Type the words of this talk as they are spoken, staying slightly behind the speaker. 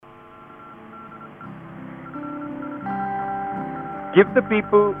Give the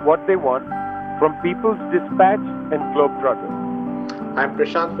people what they want from People's Dispatch and Globetrotter. I'm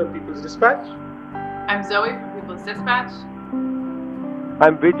Prashant from People's Dispatch. I'm Zoe from People's Dispatch.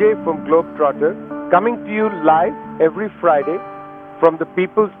 I'm Vijay from Globetrotter, coming to you live every Friday from the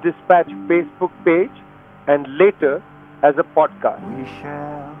People's Dispatch Facebook page and later as a podcast. We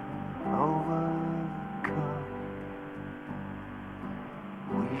shall overcome.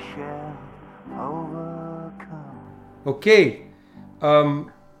 We shall overcome. Okay,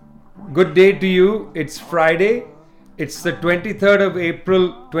 good day to you. It's Friday. It's the 23rd of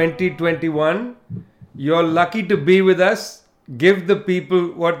April 2021. You're lucky to be with us. Give the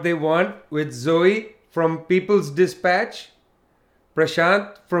people what they want with Zoe from People's Dispatch,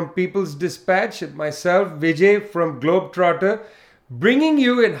 Prashant from People's Dispatch, and myself, Vijay from Globetrotter, bringing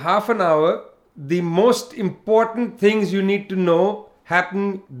you in half an hour the most important things you need to know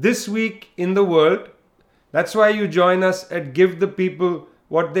happen this week in the world. That's why you join us at Give the People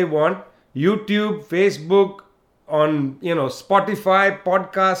What They Want, YouTube, Facebook, on Spotify,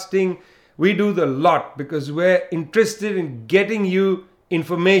 podcasting. We do the lot because we're interested in getting you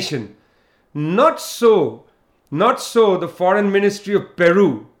information. Not so the Foreign Ministry of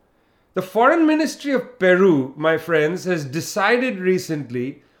Peru. The Foreign Ministry of Peru, my friends, has decided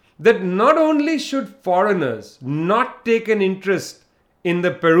recently that not only should foreigners not take an interest in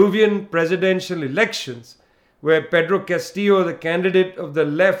the Peruvian presidential elections, where Pedro Castillo, the candidate of the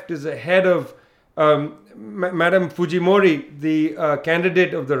left, is ahead of Madam Fujimori, the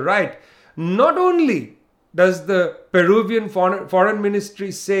candidate of the right. Not only does the Peruvian Foreign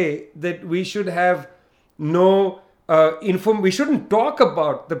Ministry say that we should have we shouldn't talk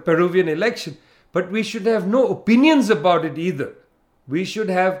about the Peruvian election, but we should have no opinions about it either. We should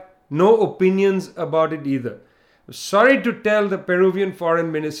have no opinions about it either. Sorry to tell the Peruvian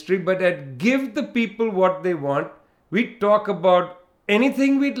Foreign Ministry, but at Give the People What They Want, we talk about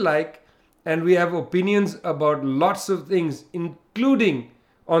anything we'd like, and we have opinions about lots of things, including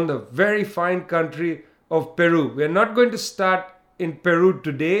on the very fine country of Peru. We're not going to start in Peru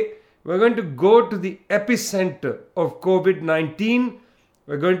today. We're going to go to the epicenter of COVID-19.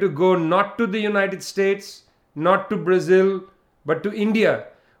 We're going to go not to the United States, not to Brazil, but to India,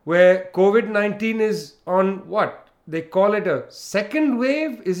 where COVID-19 is on what? They call it a second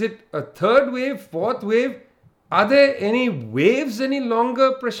wave? Is it a third wave, fourth wave? Are there any waves any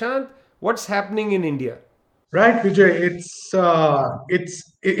longer, Prashant? What's happening in India? Right, Vijay.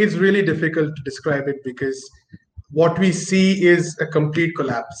 It's really difficult to describe it because what we see is a complete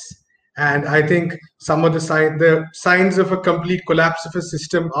collapse. And I think some of the signs of a complete collapse of a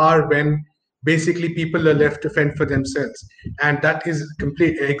system are when basically people are left to fend for themselves. And that is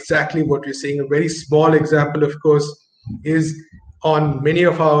exactly what we're seeing. A very small example, of course, is on many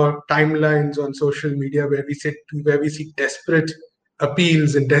of our timelines on social media where we see desperate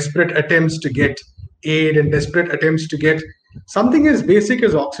appeals and desperate attempts to get aid and desperate attempts to get something as basic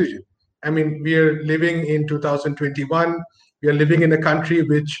as oxygen. I mean, we are living in 2021. We are living in a country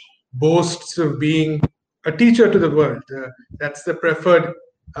which boasts of being a teacher to the world. That's the preferred,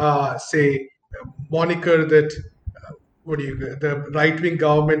 moniker that the right-wing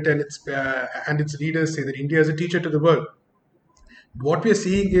government and its leaders say, that India is a teacher to the world. What we're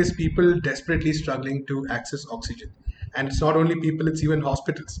seeing is people desperately struggling to access oxygen, and it's not only people; it's even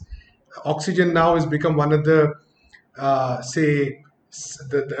hospitals. Oxygen now has become one of the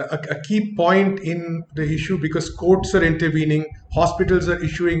a key point in the issue because courts are intervening, hospitals are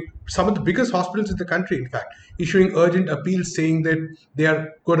issuing, some of the biggest hospitals in the country, in fact, issuing urgent appeals saying that they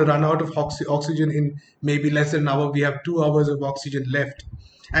are going to run out of oxygen in maybe less than an hour. We have 2 hours of oxygen left.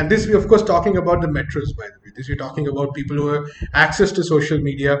 And this, we're of course talking about the metros, by the way. This, we're talking about people who have access to social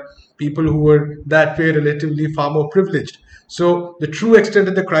media, people who are that way relatively far more privileged. So the true extent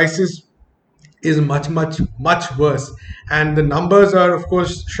of the crisis is much, much, much worse. And the numbers are, of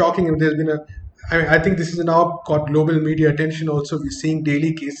course, shocking. And there's been I think this is now caught global media attention also. We're seeing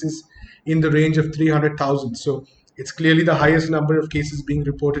daily cases in the range of 300,000. So it's clearly the highest number of cases being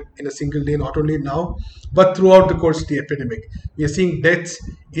reported in a single day, not only now, but throughout the course of the epidemic. We are seeing deaths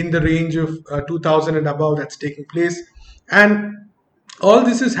in the range of 2,000 and above that's taking place. And all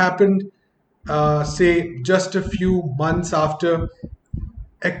this has happened, just a few months after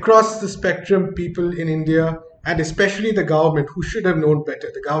across the spectrum, people in India, and especially the government, who should have known better,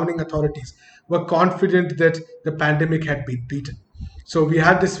 the governing authorities, were confident that the pandemic had been beaten. So we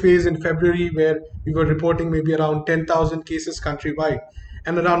had this phase in February where we were reporting maybe around 10,000 cases countrywide.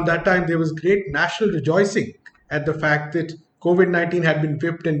 And around that time, there was great national rejoicing at the fact that COVID-19 had been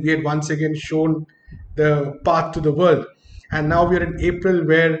whipped and we had once again shown the path to the world. And now we are in April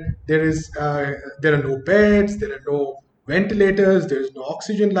where there are no beds, there are no ventilators, there's no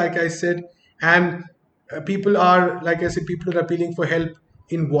oxygen, like I said, and people are, like I said, people are appealing for help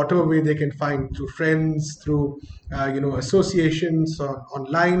in whatever way they can find, through friends, through associations, or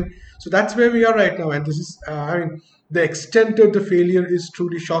online. So that's where we are right now, and this is, the extent of the failure is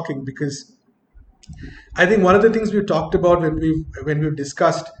truly shocking, because I think one of the things we've talked about when we've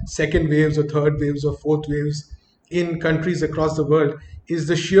discussed second waves or third waves or fourth waves in countries across the world is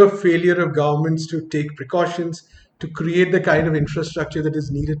the sheer failure of governments to take precautions to create the kind of infrastructure that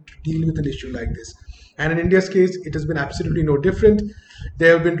is needed to deal with an issue like this. And in India's case, it has been absolutely no different.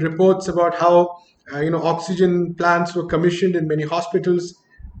 There have been reports about how oxygen plants were commissioned in many hospitals.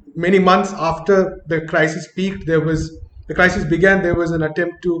 Many months after the crisis peaked, the crisis began. There was an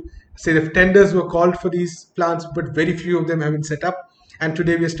attempt to say the tenders were called for these plants, but very few of them have been set up. And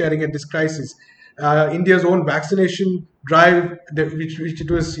today we are staring at this crisis. India's own vaccination drive, which it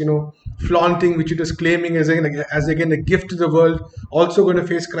was flaunting, which it was claiming as again a gift to the world, also going to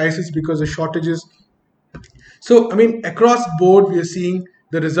face crisis because of shortages. So, I mean, across board, we are seeing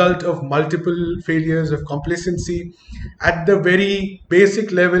the result of multiple failures of complacency. At the very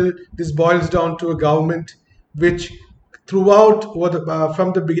basic level, this boils down to a government which, throughout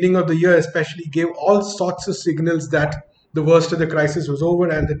from the beginning of the year especially, gave all sorts of signals that the worst of the crisis was over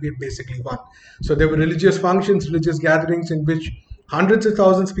and that we had basically won. So there were religious functions, religious gatherings in which hundreds of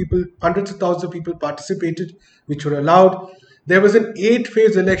thousands of people participated, which were allowed. There was an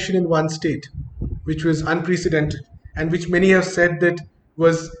 8-phase election in one state, which was unprecedented, and which many have said that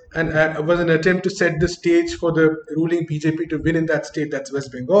was an attempt to set the stage for the ruling BJP to win in that state. That's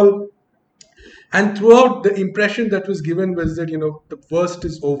West Bengal. And throughout, the impression that was given was that the worst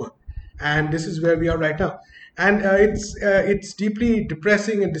is over, and this is where we are right now. And it's deeply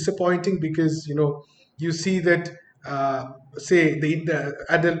depressing and disappointing because you see that at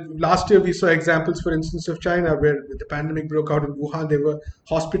the last year we saw examples, for instance, of China, where the pandemic broke out in Wuhan. There were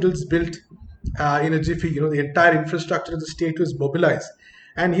hospitals built in a jiffy. The entire infrastructure of the state was mobilized.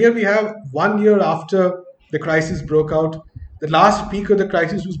 And here we have 1 year after the crisis broke out. The last peak of the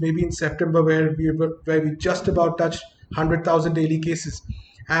crisis was maybe in September, where we just about touched 100,000 daily cases.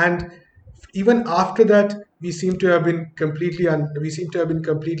 And even after that, we seem to have been completely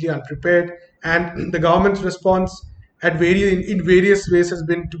unprepared. And the government's response in various ways has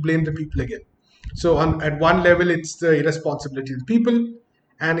been to blame the people again. So at one level, it's the irresponsibility of the people,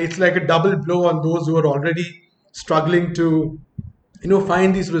 and it's like a double blow on those who are already struggling to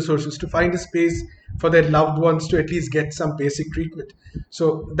find these resources, to find a space for their loved ones to at least get some basic treatment.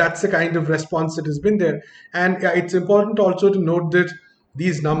 So that's the kind of response that has been there. And it's important also to note that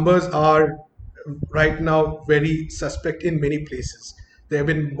these numbers are right now very suspect in many places. There have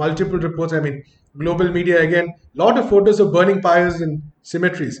been multiple reports. I mean, global media, again, a lot of photos of burning pyres in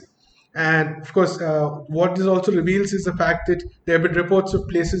cemeteries. And of course, what this also reveals is the fact that there have been reports of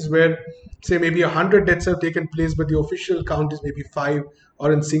places where, say, maybe 100 deaths have taken place, but the official count is maybe 5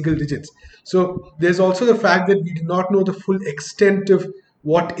 or in single digits. So there's also the fact that we do not know the full extent of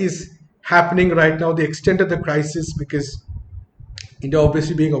what is happening right now, the extent of the crisis, because India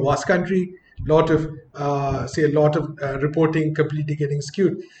obviously being a vast country, a lot of reporting completely getting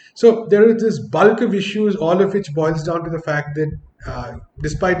skewed. So there is this bulk of issues, all of which boils down to the fact that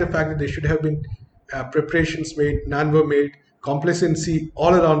despite the fact that there should have been preparations made, none were made, complacency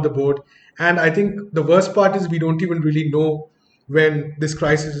all around the board. And I think the worst part is we don't even really know when this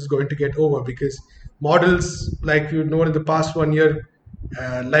crisis is going to get over, because models, like you know, in the past 1 year,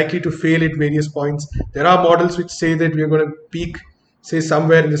 likely to fail at various points. There are models which say that we're going to peak, say,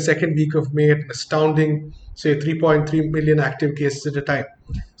 somewhere in the second week of May at an astounding, say, 3.3 million active cases at a time.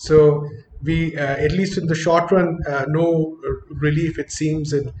 So we, at least in the short run, no relief, it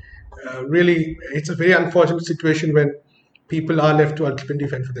seems. And really, it's a very unfortunate situation when people are left to ultimately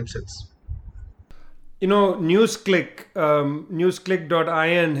fend for themselves.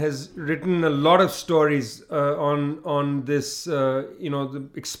 Newsclick.in has written a lot of stories on this, the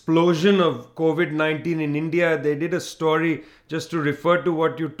explosion of COVID-19 in India. They did a story, just to refer to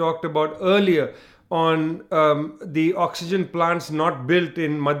what you talked about earlier, on the oxygen plants not built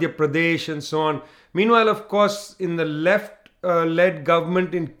in Madhya Pradesh and so on. Meanwhile, of course, in the left-led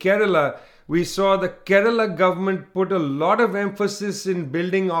government in Kerala, we saw the Kerala government put a lot of emphasis in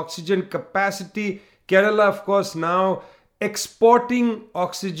building oxygen capacity. Kerala, of course, now exporting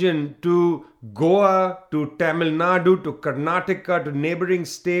oxygen to Goa, to Tamil Nadu, to Karnataka, to neighboring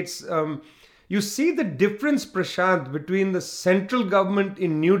states. You see the difference, Prashant, between the central government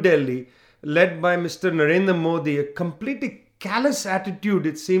in New Delhi, led by Mr. Narendra Modi, a completely callous attitude,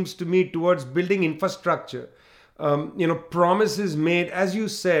 it seems to me, towards building infrastructure. Promises made, as you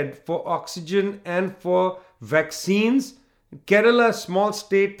said, for oxygen and for vaccines, Kerala, a small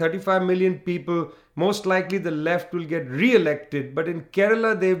state, 35 million people, most likely the left will get re-elected. But in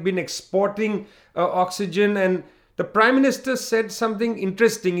Kerala, they've been exporting oxygen, and the Prime Minister said something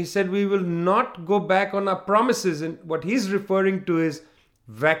interesting. He said, we will not go back on our promises. And what he's referring to is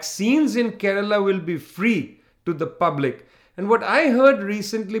vaccines in Kerala will be free to the public. And what I heard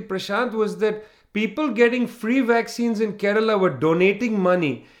recently, Prashant, was that people getting free vaccines in Kerala were donating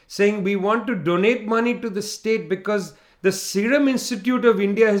money, saying we want to donate money to the state because the Serum Institute of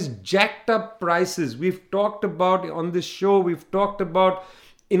India has jacked up prices. We've talked about on this show, we've talked about,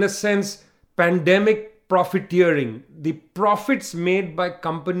 in a sense, pandemic profiteering. The profits made by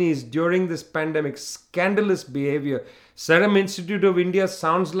companies during this pandemic, scandalous behavior. Serum Institute of India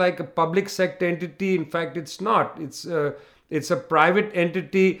sounds like a public sector entity. In fact, it's not. It's a private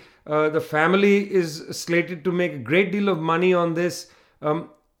entity. The family is slated to make a great deal of money on this.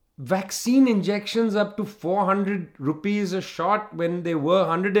 Vaccine injections up to 400 rupees a shot when they were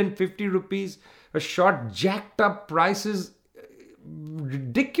 150 rupees a shot, jacked up prices.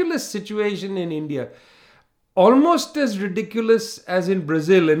 Ridiculous situation in India. Almost as ridiculous as in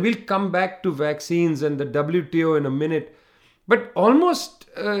Brazil. And we'll come back to vaccines and the WTO in a minute. But almost,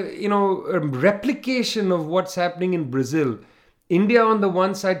 a replication of what's happening in Brazil. India on the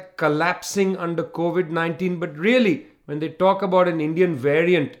one side collapsing under COVID-19, but really, when they talk about an Indian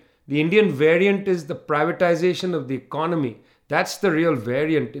variant, the Indian variant is the privatization of the economy. That's the real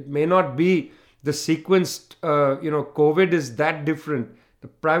variant. It may not be the sequenced, COVID is that different. The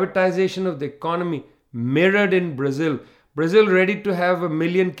privatization of the economy mirrored in Brazil. Brazil ready to have 1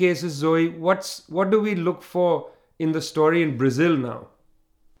 million cases, Zoe. What do we look for in the story in Brazil now?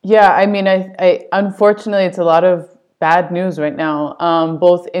 Yeah, I mean, I unfortunately, it's a lot of bad news right now.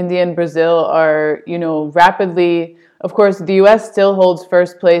 Both India and Brazil are, rapidly. Of course, the U.S. still holds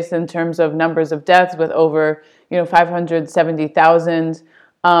first place in terms of numbers of deaths with over, 570,000.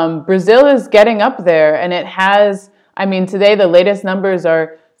 Brazil is getting up there, and it has, today the latest numbers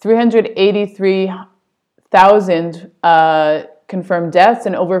are 383,000 confirmed deaths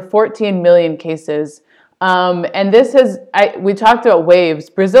and over 14 million cases. And this we talked about waves.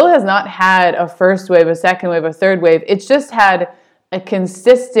 Brazil has not had a first wave, a second wave, a third wave. It's just had a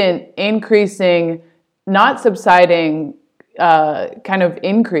consistent increasing, not subsiding kind of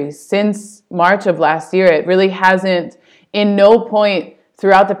increase since March of last year. It really hasn't, in no point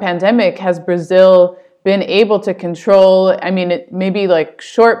throughout the pandemic has Brazil been able to control, it may be like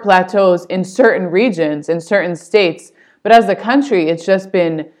short plateaus in certain regions, in certain states, but as a country, it's just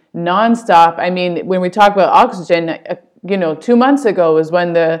been nonstop. When we talk about oxygen, 2 months ago was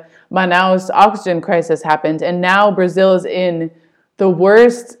when the Manaus oxygen crisis happened, and now Brazil is in the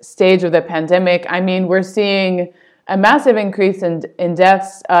worst stage of the pandemic. We're seeing a massive increase in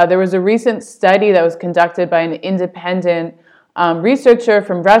deaths. There was a recent study that was conducted by an independent researcher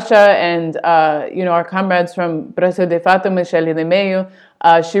from Russia and our comrades from Brasil de Fato, Michele de Meio.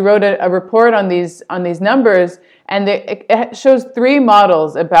 She wrote a report on these numbers, and it shows 3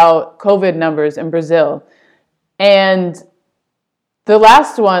 models about COVID numbers in Brazil. And the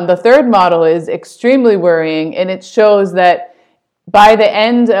last one, the third model, is extremely worrying, and it shows that by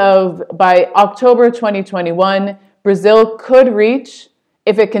October 2021, Brazil could reach,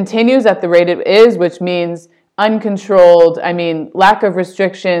 if it continues at the rate it is, which means uncontrolled, lack of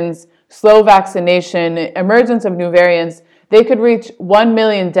restrictions, slow vaccination, emergence of new variants, they could reach 1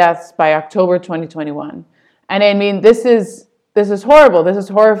 million deaths by October 2021. And this is horrible. This is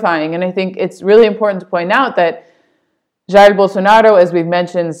horrifying. And I think it's really important to point out that Jair Bolsonaro, as we've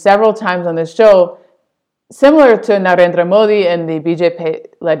mentioned several times on this show, similar to Narendra Modi and the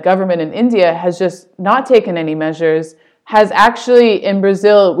BJP-led government in India, has just not taken any measures, has actually, in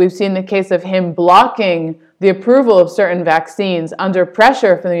Brazil, we've seen the case of him blocking the approval of certain vaccines under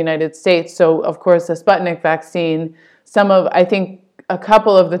pressure from the United States. So, of course, the Sputnik vaccine, I think a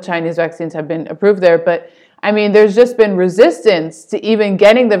couple of the Chinese vaccines have been approved there, but there's just been resistance to even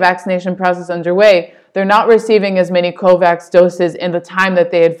getting the vaccination process underway. They're not receiving as many COVAX doses in the time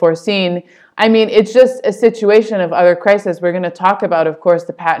that they had foreseen. It's just a situation of other crisis. We're going to talk about, of course,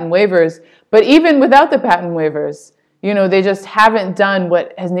 the patent waivers, but even without the patent waivers, they just haven't done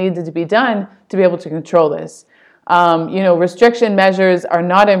what has needed to be done to be able to control this. Restriction measures are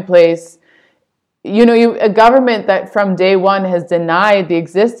not in place. A government that from day one has denied the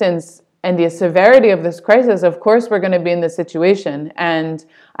existence and the severity of this crisis, of course we're going to be in this situation. And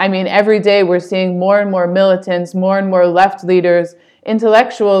every day we're seeing more and more militants, more and more left leaders,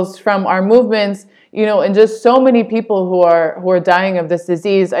 intellectuals from our movements, and just so many people who are dying of this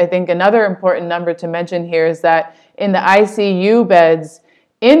disease. I think another important number to mention here is that in the ICU beds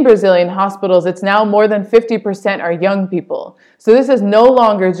in Brazilian hospitals, it's now more than 50% are young people. So this is no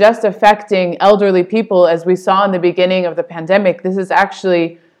longer just affecting elderly people as we saw in the beginning of the pandemic. This is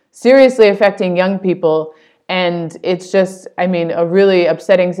actually seriously affecting young people. And it's just, I mean, a really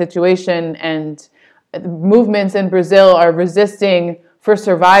upsetting situation. And movements in Brazil are resisting for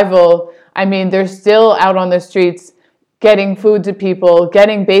survival. I mean, they're still out on the streets getting food to people,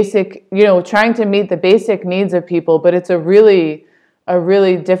 getting basic, trying to meet the basic needs of people. But it's a really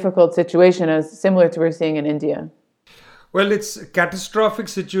difficult situation, as similar to what we're seeing in India. Well, it's a catastrophic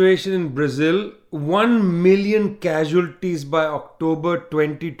situation in Brazil. 1 million casualties by October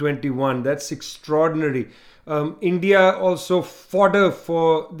 2021. That's extraordinary. India also fodder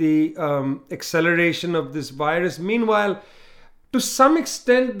for the acceleration of this virus. Meanwhile, to some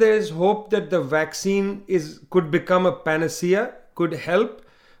extent, there's hope that the vaccine could become a panacea, could help.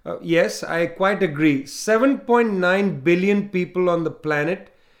 Yes, I quite agree. 7.9 billion people on the planet.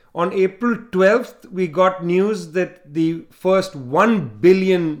 On April 12th, we got news that the first 1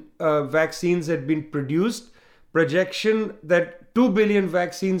 billion vaccines had been produced. Projection that 2 billion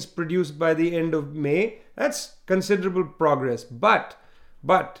vaccines produced by the end of May. That's considerable progress. But,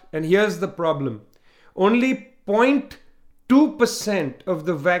 and here's the problem, only 0.2% of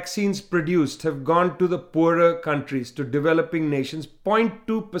the vaccines produced have gone to the poorer countries, to developing nations.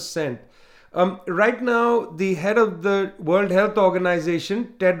 0.2%. Right now, the head of the World Health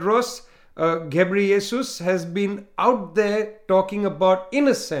Organization, Tedros Ghebreyesus, has been out there talking about, in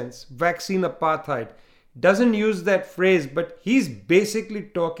a sense, vaccine apartheid. Doesn't use that phrase, but he's basically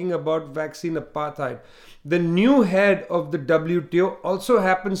talking about vaccine apartheid. The new head of the WTO also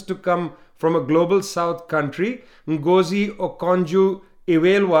happens to come from a global south country, Ngozi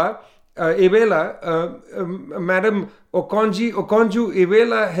Okonjo-Iweala. Madam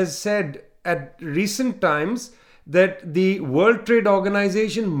Okonjo-Iweala has said at recent times that the World Trade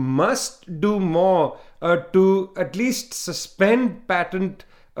Organization must do more to at least suspend patent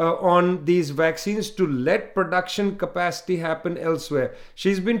on these vaccines, to let production capacity happen elsewhere.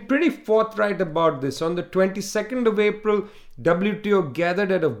 She's been pretty forthright about this. On the 22nd of April, WTO gathered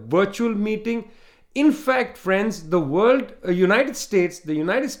at a virtual meeting. In fact, friends, the United States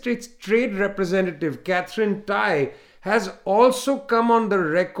Trade Representative Catherine Tai has also come on the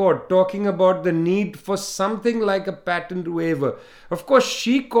record talking about the need for something like a patent waiver. Of course,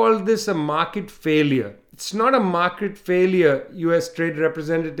 she called this a market failure. It's not a market failure, US Trade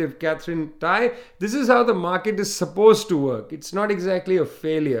Representative Catherine Tai. This is how the market is supposed to work. It's not exactly a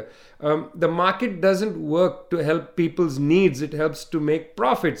failure. The market doesn't work to help people's needs. It helps to make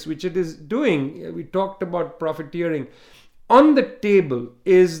profits, which it is doing. We talked about profiteering. On the table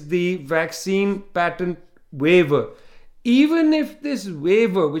is the vaccine patent waiver. Even if this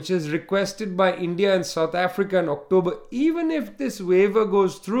waiver, which is requested by India and South Africa in October, even if this waiver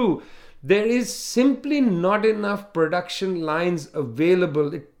goes through, there is simply not enough production lines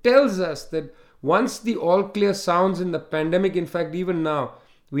available. It tells us that once the all clear sounds in the pandemic, in fact, even now,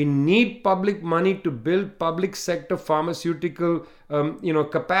 we need public money to build public sector pharmaceutical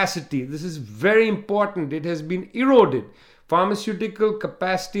capacity. This is very important. It has been eroded. Pharmaceutical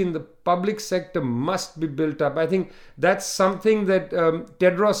capacity in the public sector must be built up. I think that's something that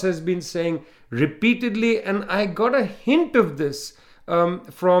Tedros has been saying repeatedly, and I got a hint of this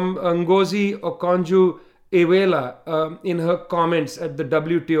from Ngozi Okonjo-Iweala in her comments at the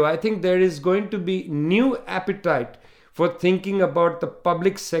WTO. I think there is going to be new appetite for thinking about the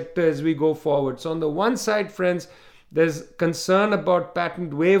public sector as we go forward. So on the one side, friends, there's concern about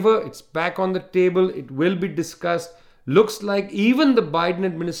patent waiver. It's back on the table. It will be discussed. Looks like even the Biden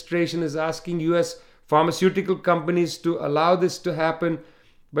administration is asking US pharmaceutical companies to allow this to happen.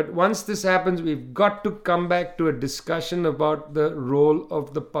 But once this happens, we've got to come back to a discussion about the role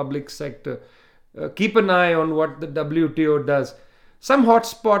of the public sector. Keep an eye on what the WTO does. Some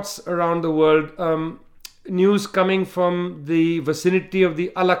hotspots around the world. News coming from the vicinity of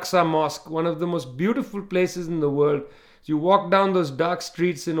the Al-Aqsa Mosque, one of the most beautiful places in the world. You walk down those dark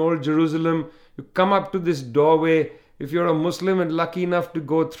streets in Old Jerusalem, you come up to this doorway. If you're a Muslim and lucky enough to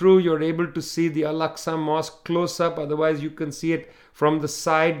go through, you're able to see the Al-Aqsa Mosque close up. Otherwise, you can see it from the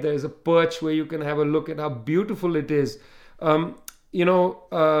side. There's a perch where you can have a look at how beautiful it is. Prashant,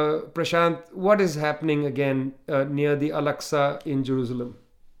 what is happening again near the Al-Aqsa in Jerusalem?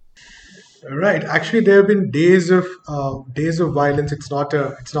 Right. Actually, there have been days of violence. It's not.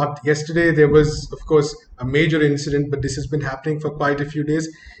 Yesterday there was, of course, a major incident, but this has been happening for quite a few days.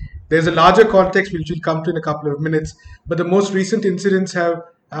 There's a larger context which we'll come to in a couple of minutes. But the most recent incidents have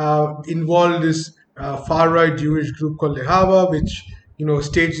involved this far-right Jewish group called Lehava, which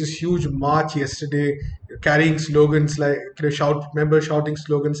staged this huge march yesterday carrying slogans like, members shouting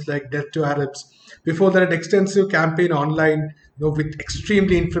slogans like "Death to Arabs." Before that, an extensive campaign online, with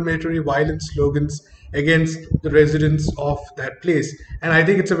extremely inflammatory, violent slogans against the residents of that place. And I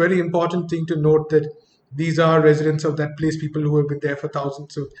think it's a very important thing to note that these are residents of that place, people who have been there for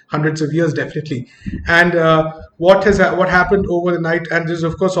hundreds of years, definitely. And what happened over the night, and there's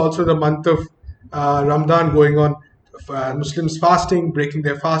of course also the month of Ramadan going on, Muslims fasting, breaking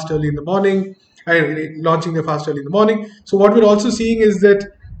their fast early in the morning, launching their fast early in the morning. So what we're also seeing is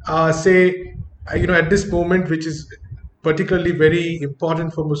that, at this moment, which is particularly very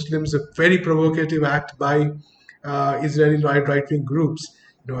important for Muslims, a very provocative act by Israeli right-wing groups,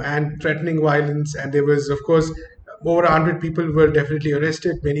 and threatening violence. And there was, of course, over 100 people were definitely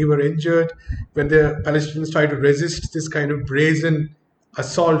arrested. Many were injured when the Palestinians tried to resist this kind of brazen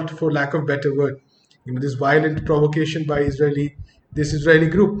assault, for lack of better word. This violent provocation by this Israeli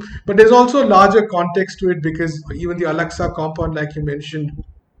group. But there's also a larger context to it, because even the Al-Aqsa compound, like you mentioned,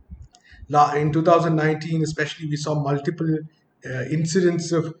 in 2019 especially, we saw multiple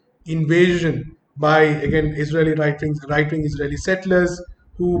incidents of invasion by, again, Israeli right-wing Israeli settlers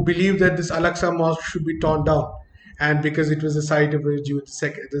who believed that this Al-Aqsa mosque should be torn down, and because it was the site of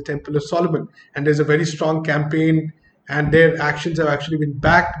the Temple of Solomon. And there's a very strong campaign, and their actions have actually been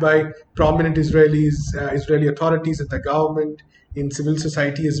backed by prominent Israeli authorities and the government, in civil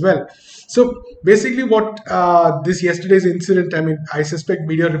society as well. So basically what yesterday's incident, I suspect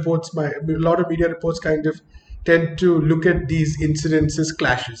a lot of media reports kind of tend to look at these incidents as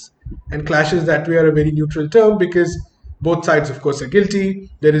clashes. And clashes, that way, are a very neutral term, because both sides, of course, are guilty.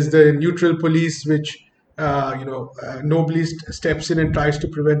 There is the neutral police, which nobly steps in and tries to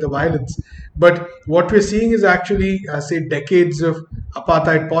prevent the violence. But what we're seeing is actually, decades of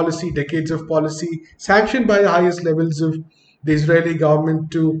apartheid policy, decades of policy sanctioned by the highest levels of the Israeli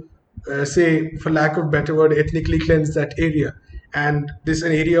government to, for lack of better word, ethnically cleanse that area. And this is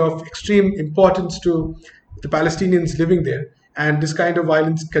an area of extreme importance to the Palestinians living there. And this kind of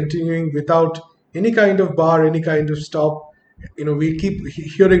violence continuing without any kind of bar, any kind of stop. We keep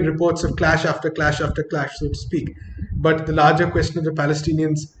hearing reports of clash after clash after clash, so to speak. But the larger question of the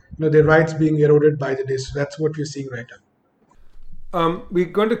Palestinians, their rights being eroded by the day. So that's what we're seeing right now. We're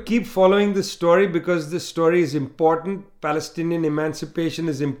going to keep following this story, because this story is important. Palestinian emancipation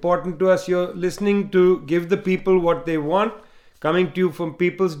is important to us. You're listening to Give the People What They Want, coming to you from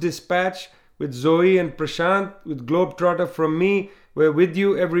People's Dispatch with Zoe and Prashant, with Globetrotter from me. We're with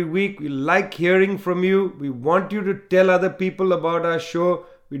you every week. We like hearing from you. We want you to tell other people about our show.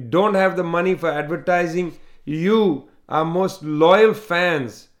 We don't have the money for advertising. You, our most loyal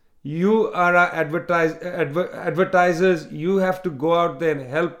fans, you are our advertisers. You have to go out there and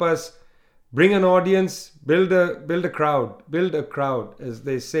help us bring an audience, build a crowd, as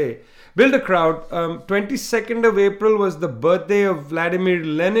they say. Build a crowd. 22nd of April was the birthday of Vladimir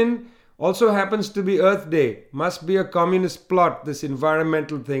Lenin. Also happens to be Earth Day. Must be a communist plot, this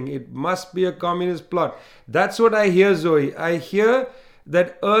environmental thing. It must be a communist plot. That's what I hear, Zoe. I hear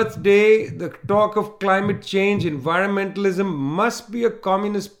that Earth Day, the talk of climate change, environmentalism, must be a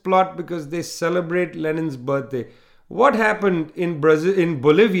communist plot because they celebrate Lenin's birthday. What happened in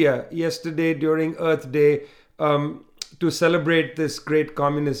Bolivia yesterday during Earth Day to celebrate this great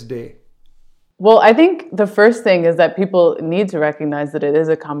communist day? Well, I think the first thing is that people need to recognize that it is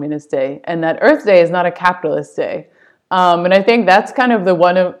a communist day and that Earth Day is not a capitalist day. And I think that's kind of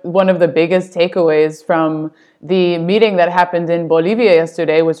one of the biggest takeaways from the meeting that happened in Bolivia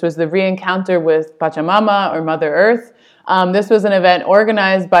yesterday, which was the re-encounter with Pachamama, or Mother Earth. This was an event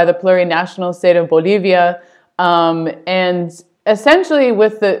organized by the plurinational state of Bolivia, and essentially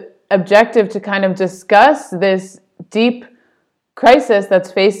with the objective to kind of discuss this deep crisis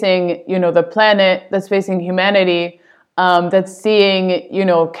that's facing, the planet, that's facing humanity, that's seeing,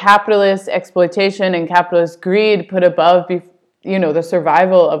 capitalist exploitation and capitalist greed put above, the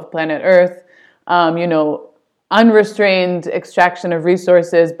survival of planet Earth, unrestrained extraction of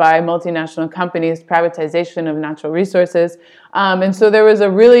resources by multinational companies, privatization of natural resources. And so there was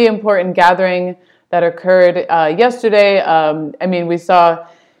a really important gathering that occurred yesterday. We saw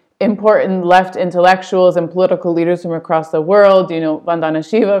important left intellectuals and political leaders from across the world, Vandana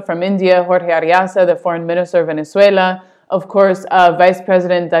Shiva from India, Jorge Arias, the foreign minister of Venezuela, of course, Vice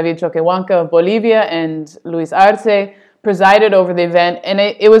President David Choquehuanca of Bolivia, and Luis Arce presided over the event. And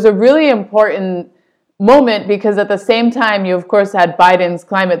it was a really important moment because at the same time, you, of course, had Biden's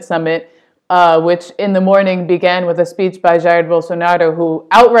climate summit, which in the morning began with a speech by Jair Bolsonaro, who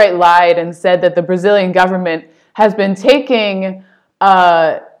outright lied and said that the Brazilian government has been taking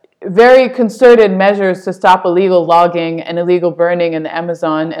very concerted measures to stop illegal logging and illegal burning in the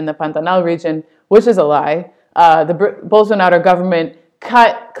Amazon and the Pantanal region, which is a lie. The Bolsonaro government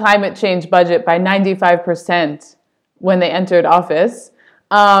cut climate change budget by 95% when they entered office.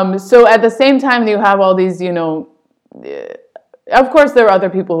 So at the same time, you have all these, of course, there are other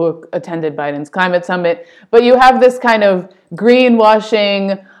people who attended Biden's climate summit, but you have this kind of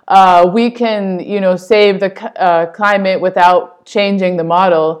greenwashing, we can, save the climate without changing the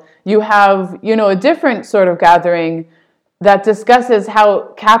model. You have, a different sort of gathering that discusses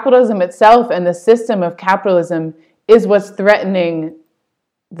how capitalism itself and the system of capitalism is what's threatening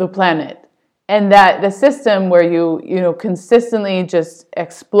the planet. And that the system where you consistently just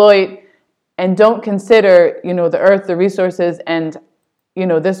exploit and don't consider, the earth, the resources, and,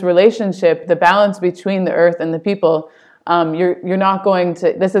 this relationship, the balance between the earth and the people, you're not going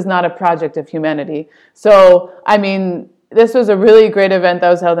to, this is not a project of humanity. So, this was a really great event that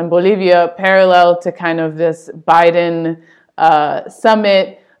was held in Bolivia, parallel to kind of this Biden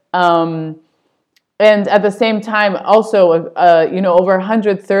summit. And at the same time, also, over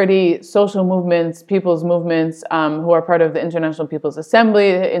 130 social movements, people's movements who are part of the International People's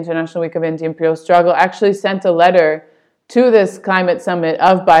Assembly, the International Week of Anti-Imperial Struggle, actually sent a letter to this climate summit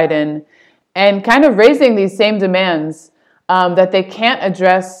of Biden and kind of raising these same demands that they can't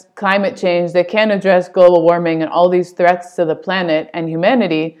address climate change, they can't address global warming and all these threats to the planet and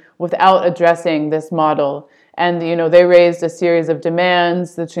humanity without addressing this model. And, they raised a series of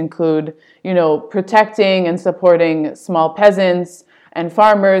demands, which include, protecting and supporting small peasants and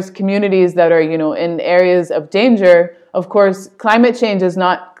farmers, communities that are, in areas of danger. Of course, climate change is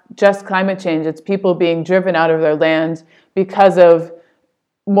not just climate change. It's people being driven out of their land because of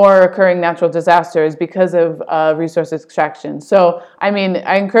more occurring natural disasters, because of resource extraction. So, I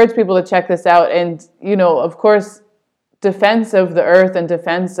encourage people to check this out. And, of course, defense of the earth and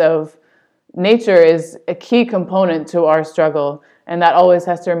defense of nature is a key component to our struggle, and that always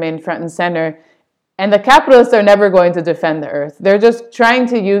has to remain front and center. And the capitalists are never going to defend the earth. They're just trying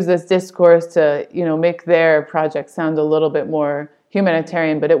to use this discourse to, make their project sound a little bit more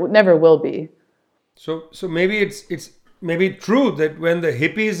humanitarian, but it never will be. So maybe it's maybe true that when the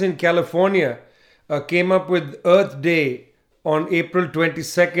hippies in California came up with Earth Day on April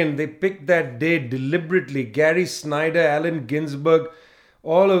 22nd, they picked that day deliberately. Gary Snyder, Allen Ginsberg,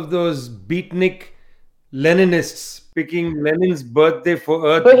 all of those beatnik Leninists picking Lenin's birthday for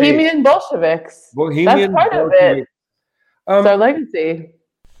Earth Day. Bohemian Bolsheviks. That's part of it. It's our legacy.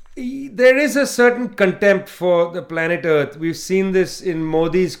 There is a certain contempt for the planet Earth. We've seen this in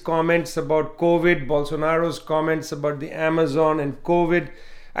Modi's comments about COVID, Bolsonaro's comments about the Amazon and COVID.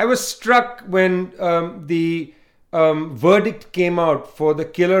 I was struck when the verdict came out for the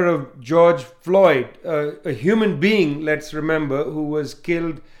killer of George Floyd, a human being, let's remember, who was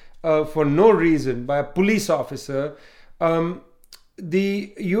killed for no reason by a police officer.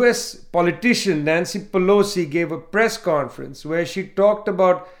 The US politician Nancy Pelosi gave a press conference where she talked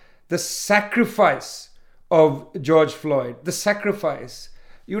about the sacrifice of George Floyd, the sacrifice.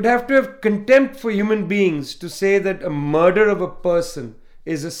 You'd have to have contempt for human beings to say that a murder of a person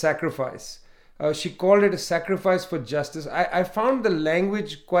is a sacrifice. She called it a sacrifice for justice. I found the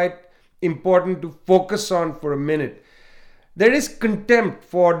language quite important to focus on for a minute. There is contempt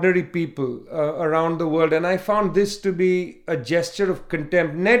for ordinary people around the world, and I found this to be a gesture of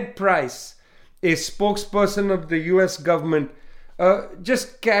contempt. Ned Price, a spokesperson of the US government,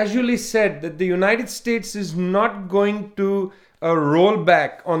 just casually said that the United States is not going to roll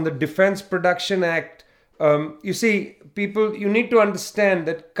back on the Defense Production Act. You see, people, you need to understand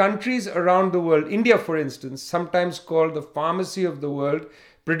that countries around the world, India, for instance, sometimes called the pharmacy of the world,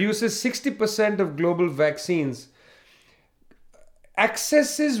 produces 60% of global vaccines,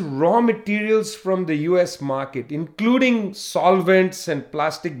 accesses raw materials from the US market, including solvents and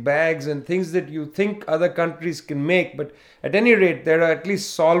plastic bags and things that you think other countries can make. But at any rate, there are at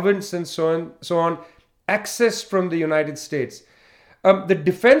least solvents and so on, accessed from the United States. The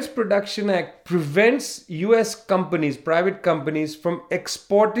Defense Production Act prevents US companies, private companies, from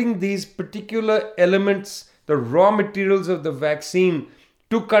exporting these particular elements, the raw materials of the vaccine,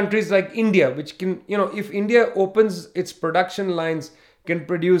 to countries like India, which can, if India opens its production lines, can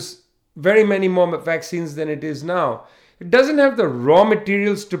produce very many more vaccines than it is now. It doesn't have the raw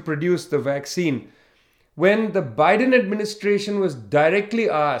materials to produce the vaccine. When the Biden administration was directly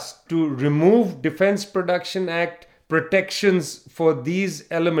asked to remove Defense Production Act protections for these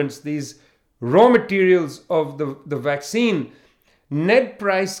elements, these raw materials of the vaccine, Ned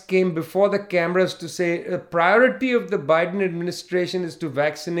Price came before the cameras to say the priority of the Biden administration is to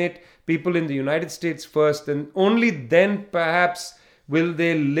vaccinate people in the United States first, and only then perhaps will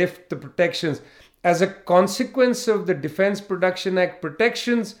they lift the protections. As a consequence of the Defense Production Act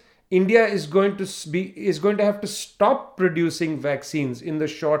protections India is going to have to stop producing vaccines in the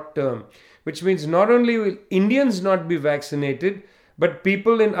short term, which means not only will Indians not be vaccinated, but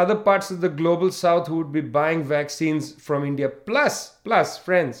people in other parts of the global south who would be buying vaccines from India. Plus,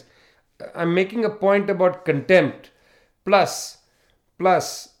 friends, I'm making a point about contempt. Plus,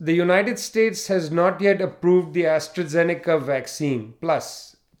 the United States has not yet approved the AstraZeneca vaccine.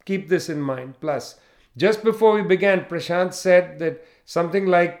 Plus, keep this in mind. Plus, just before we began, Prashant said that something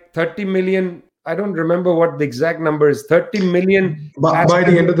like 30 million, I don't remember what the exact number is, 30 million. By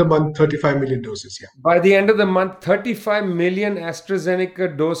the end of the month, 35 million doses, yeah. By the end of the month, 35 million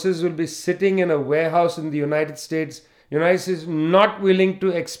AstraZeneca doses will be sitting in a warehouse in the United States. United States is not willing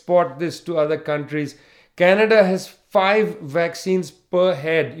to export this to other countries. Canada has 5 vaccines per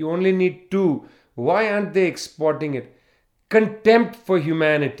head. You only need 2. Why aren't they exporting it? Contempt for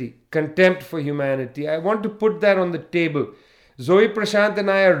humanity. Contempt for humanity. I want to put that on the table. Zoe, Prashant and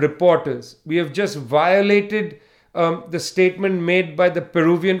I are reporters. We have just violated the statement made by the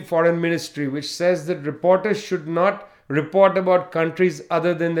Peruvian Foreign Ministry, which says that reporters should not report about countries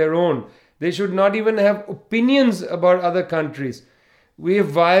other than their own. They should not even have opinions about other countries. We have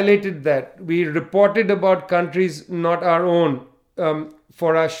violated that. We reported about countries not our own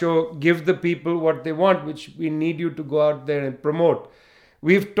for our show, Give the People What They Want, which we need you to go out there and promote.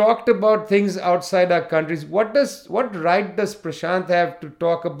 We've talked about things outside our countries. What right does Prashant have to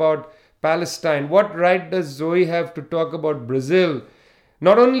talk about Palestine? What right does Zoe have to talk about Brazil?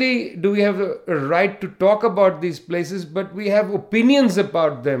 Not only do we have a right to talk about these places, but we have opinions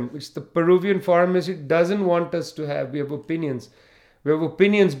about them, which the Peruvian Foreign Ministry doesn't want us to have. We have opinions. We have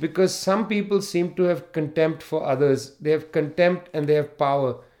opinions because some people seem to have contempt for others. They have contempt and they have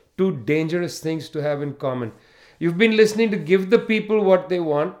power. 2 dangerous things to have in common. You've been listening to Give the People What They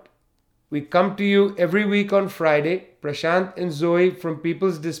Want. We come to you every week on Friday. Prashant and Zoe from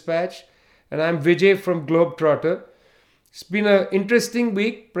People's Dispatch. And I'm Vijay from Globetrotter. It's been an interesting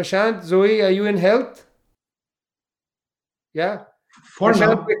week. Prashant, Zoe, are you in health? Yeah. For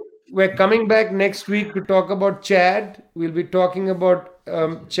Prashant, now. we're coming back next week to talk about Chad. We'll be talking about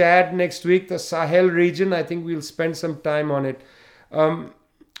Chad next week, the Sahel region. I think we'll spend some time on it.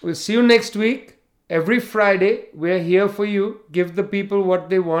 We'll see you next week. Every Friday, we're here for you. Give the people what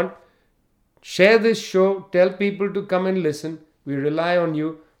they want. Share this show. Tell people to come and listen. We rely on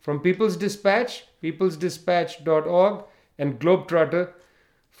you. From People's Dispatch, peoplesdispatch.org and Globetrotter.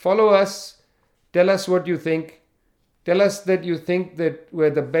 Follow us. Tell us what you think. Tell us that you think that we're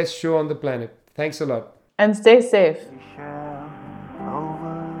the best show on the planet. Thanks a lot. And stay safe. We shall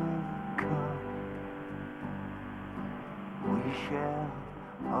overcome. We shall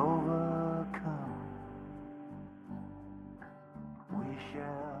overcome.